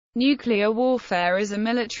Nuclear warfare is a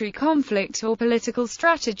military conflict or political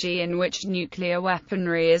strategy in which nuclear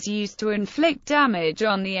weaponry is used to inflict damage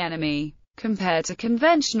on the enemy. Compared to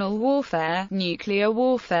conventional warfare, nuclear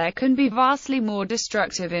warfare can be vastly more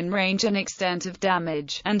destructive in range and extent of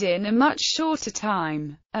damage, and in a much shorter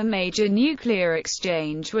time. A major nuclear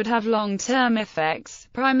exchange would have long-term effects,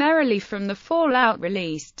 primarily from the fallout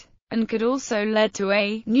released, and could also lead to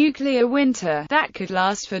a nuclear winter that could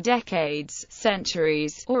last for decades,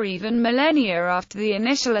 centuries, or even millennia after the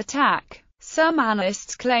initial attack. Some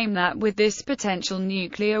analysts claim that with this potential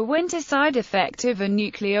nuclear winter side effect of a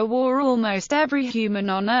nuclear war, almost every human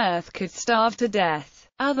on Earth could starve to death.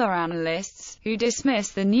 Other analysts, who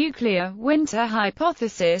dismiss the nuclear winter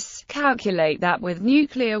hypothesis, calculate that with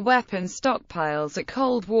nuclear weapon stockpiles at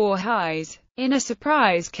Cold War highs, in a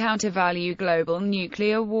surprise countervalue global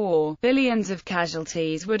nuclear war, billions of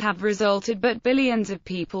casualties would have resulted, but billions of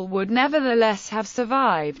people would nevertheless have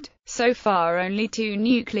survived. So far only 2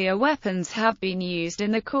 nuclear weapons have been used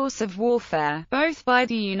in the course of warfare, both by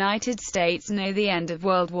the United States near the end of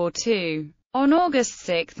World War II. On August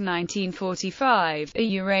 6, 1945, a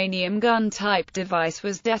uranium gun-type device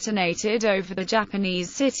was detonated over the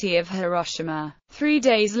Japanese city of Hiroshima. 3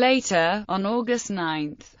 days later, on August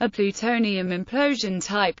 9, a plutonium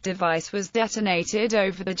implosion-type device was detonated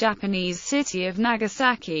over the Japanese city of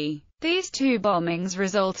Nagasaki. These 2 bombings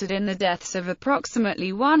resulted in the deaths of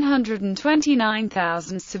approximately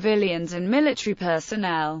 129,000 civilians and military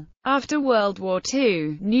personnel. After World War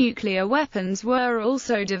II, nuclear weapons were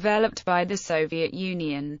also developed by the Soviet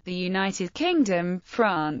Union, the United Kingdom,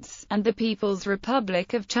 France, and the People's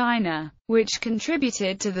Republic of China, which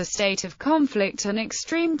contributed to the state of conflict and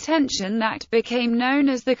extreme tension that became known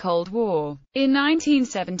as the Cold War. In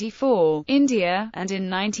 1974, India, and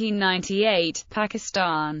in 1998,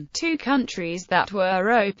 Pakistan, 2 countries that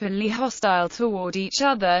were openly hostile toward each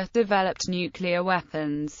other, developed nuclear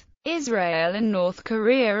weapons. Israel and North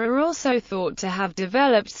Korea are also thought to have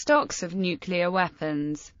developed stocks of nuclear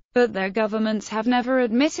weapons, but their governments have never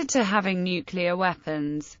admitted to having nuclear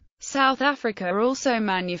weapons. South Africa also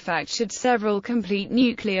manufactured several complete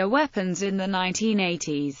nuclear weapons in the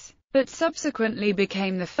 1980s, but subsequently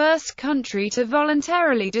became the first country to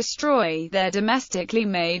voluntarily destroy their domestically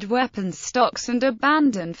made weapons stocks and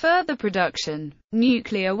abandon further production.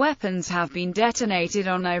 Nuclear weapons have been detonated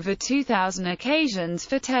on over 2,000 occasions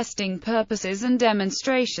for testing purposes and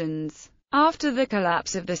demonstrations. After the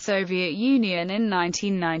collapse of the Soviet Union in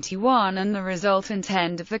 1991 and the resultant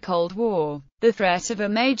end of the Cold War, the threat of a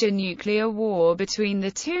major nuclear war between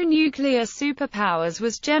the 2 nuclear superpowers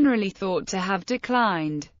was generally thought to have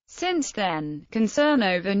declined. Since then, concern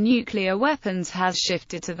over nuclear weapons has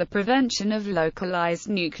shifted to the prevention of localized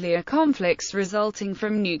nuclear conflicts resulting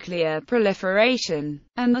from nuclear proliferation,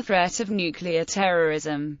 and the threat of nuclear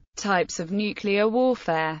terrorism. Types of nuclear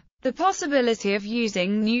warfare. The possibility of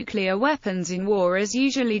using nuclear weapons in war is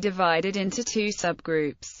usually divided into 2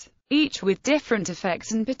 subgroups, each with different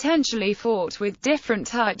effects and potentially fought with different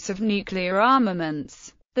types of nuclear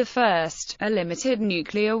armaments. The first, a limited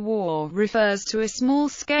nuclear war, refers to a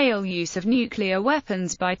small-scale use of nuclear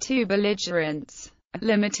weapons by 2 belligerents. A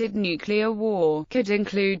limited nuclear war could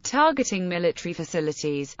include targeting military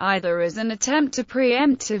facilities, either as an attempt to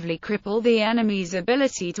preemptively cripple the enemy's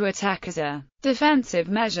ability to attack as a defensive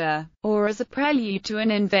measure, or as a prelude to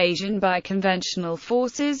an invasion by conventional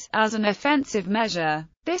forces, as an offensive measure.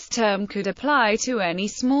 This term could apply to any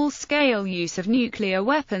small-scale use of nuclear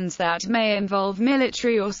weapons that may involve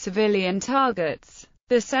military or civilian targets.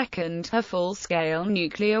 The second, a full-scale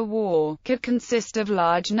nuclear war, could consist of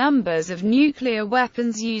large numbers of nuclear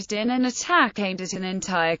weapons used in an attack aimed at an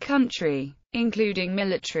entire country, including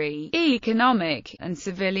military, economic, and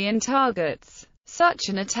civilian targets. Such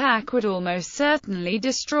an attack would almost certainly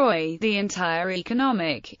destroy the entire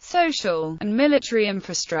economic, social, and military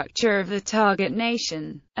infrastructure of the target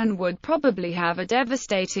nation, and would probably have a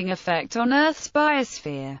devastating effect on Earth's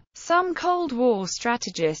biosphere. Some Cold War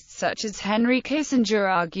strategists such as Henry Kissinger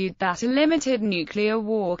argued that a limited nuclear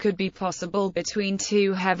war could be possible between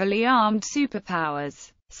 2 heavily armed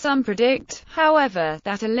superpowers. Some predict, however,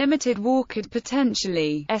 that a limited war could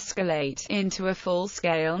potentially escalate into a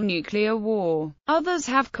full-scale nuclear war. Others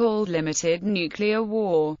have called limited nuclear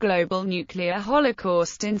war global nuclear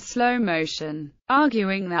holocaust in slow motion,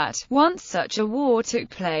 arguing that, once such a war took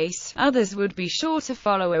place, others would be sure to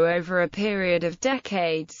follow over a period of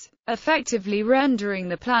decades. effectively rendering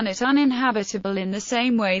the planet uninhabitable in the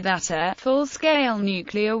same way that a full-scale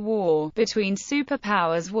nuclear war between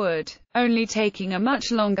superpowers would, only taking a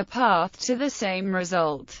much longer path to the same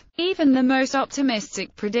result. Even the most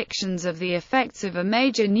optimistic predictions of the effects of a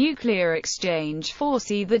major nuclear exchange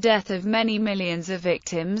foresee the death of many millions of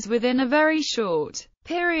victims within a very short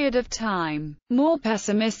period of time. More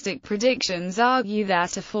pessimistic predictions argue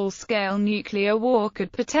that a full-scale nuclear war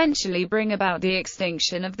could potentially bring about the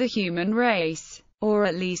extinction of the human race, or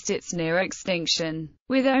at least its near extinction,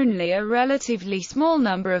 with only a relatively small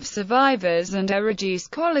number of survivors and a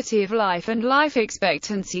reduced quality of life and life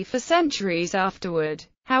expectancy for centuries afterward.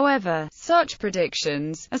 However, such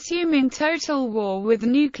predictions, assuming total war with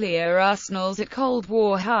nuclear arsenals at Cold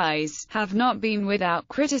War highs, have not been without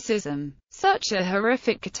criticism. Such a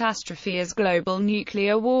horrific catastrophe as global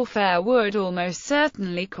nuclear warfare would almost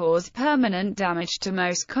certainly cause permanent damage to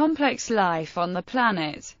most complex life on the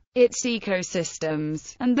planet, its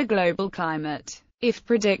ecosystems, and the global climate. If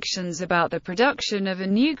predictions about the production of a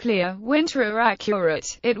nuclear winter are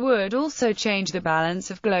accurate, it would also change the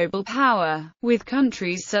balance of global power, with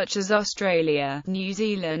countries such as Australia, New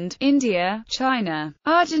Zealand, India, China,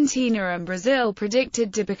 Argentina and Brazil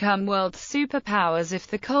predicted to become world superpowers if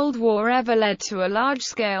the Cold War ever led to a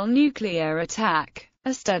large-scale nuclear attack.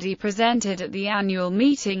 A study presented at the annual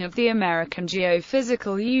meeting of the American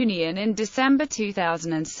Geophysical Union in December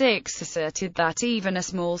 2006 asserted that even a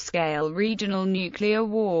small-scale regional nuclear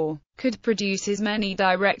war could produce as many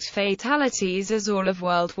direct fatalities as all of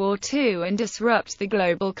World War II and disrupt the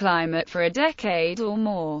global climate for a decade or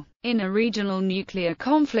more. In a regional nuclear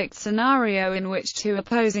conflict scenario in which two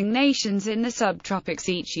opposing nations in the subtropics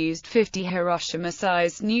each used 50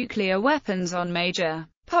 Hiroshima-sized nuclear weapons on major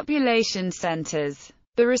population centers,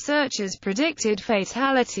 the researchers predicted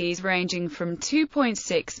fatalities ranging from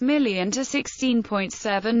 2.6 million to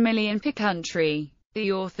 16.7 million per country.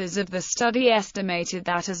 The authors of the study estimated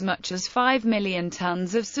that as much as 5 million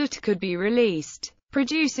tons of soot could be released,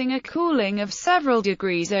 producing a cooling of several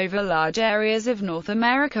degrees over large areas of North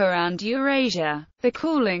America and Eurasia. The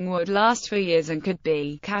cooling would last for years and could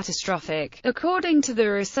be catastrophic. According to the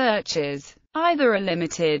researchers, either a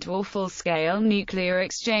limited or full-scale nuclear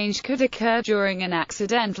exchange could occur during an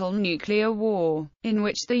accidental nuclear war, in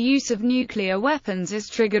which the use of nuclear weapons is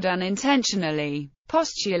triggered unintentionally.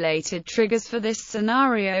 Postulated triggers for this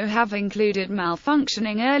scenario have included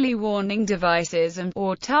malfunctioning early warning devices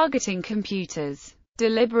or targeting computers,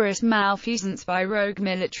 deliberate malfeasance by rogue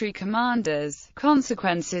military commanders,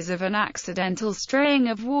 consequences of an accidental straying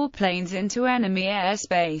of warplanes into enemy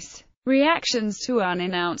airspace, reactions to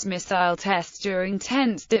unannounced missile tests during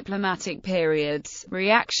tense diplomatic periods,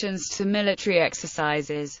 reactions to military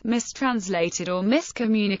exercises, mistranslated or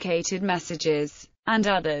miscommunicated messages, and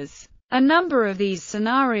others. A number of these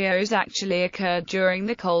scenarios actually occurred during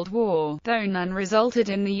the Cold War, though none resulted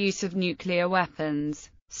in the use of nuclear weapons.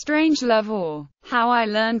 Strangelove or How I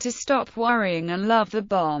Learned to Stop Worrying and Love the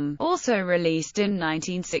Bomb, also released in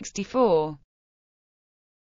 1964.